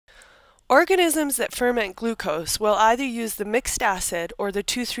Organisms that ferment glucose will either use the mixed acid or the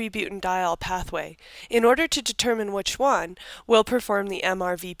 2,3-butanediol pathway. In order to determine which one, we'll perform the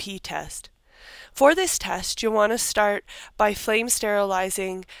MRVP test. For this test, you'll want to start by flame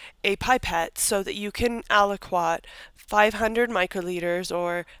sterilizing a pipette so that you can aliquot 500 microliters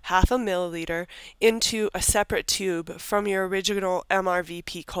or half a milliliter into a separate tube from your original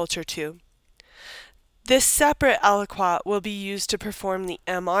MRVP culture tube. This separate aliquot will be used to perform the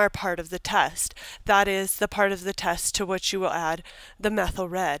MR part of the test, that is, the part of the test to which you will add the methyl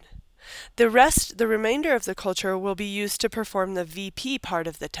red. The remainder of the culture will be used to perform the VP part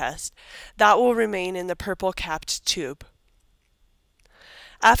of the test. That will remain in the purple capped tube.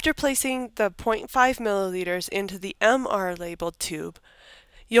 After placing the 0.5 milliliters into the MR labeled tube,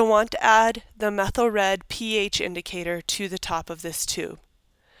 you'll want to add the methyl red pH indicator to the top of this tube.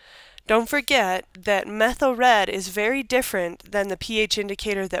 Don't forget that methyl red is very different than the pH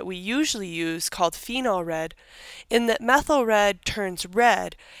indicator that we usually use called phenol red, in that methyl red turns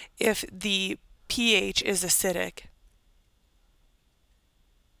red if the pH is acidic.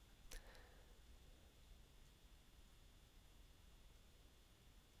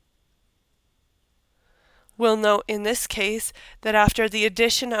 We'll note in this case that after the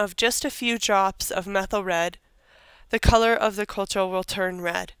addition of just a few drops of methyl red, the color of the culture will turn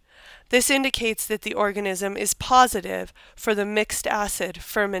red. This indicates that the organism is positive for the mixed acid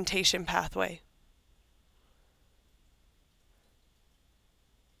fermentation pathway.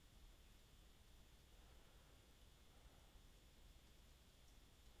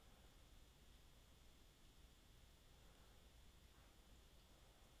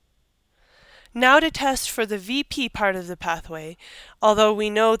 Now to test for the VP part of the pathway, although we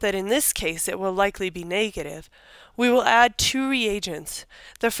know that in this case it will likely be negative, we will add two reagents.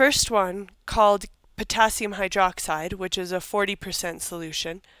 The first one, called potassium hydroxide, which is a 40%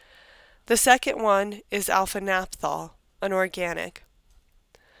 solution. The second one is alpha-naphthol, an organic.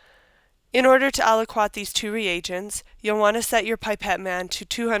 In order to aliquot these two reagents, you'll want to set your pipette man to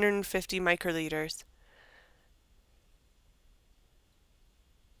 250 microliters.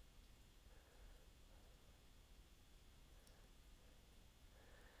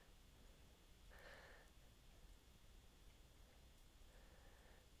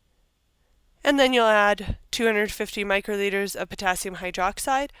 And then you'll add 250 microliters of potassium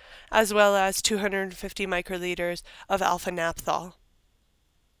hydroxide as well as 250 microliters of alpha-naphthol.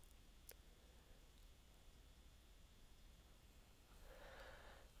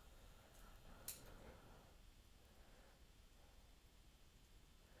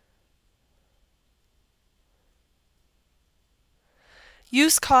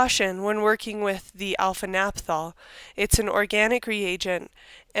 Use caution when working with the alpha-naphthol. It's an organic reagent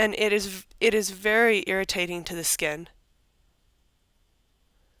and it is very irritating to the skin.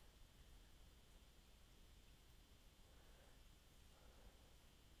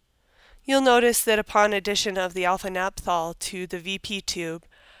 You'll notice that upon addition of the alpha-naphthol to the VP tube,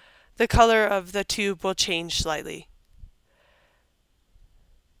 the color of the tube will change slightly.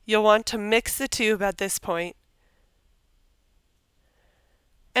 You'll want to mix the tube at this point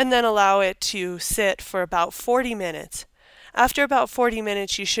and then allow it to sit for about 40 minutes. After about 40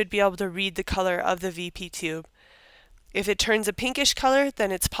 minutes, you should be able to read the color of the VP tube. If it turns a pinkish color, then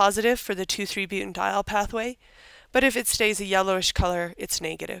it's positive for the 2,3-butanediol pathway, but if it stays a yellowish color, it's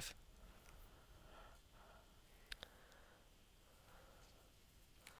negative.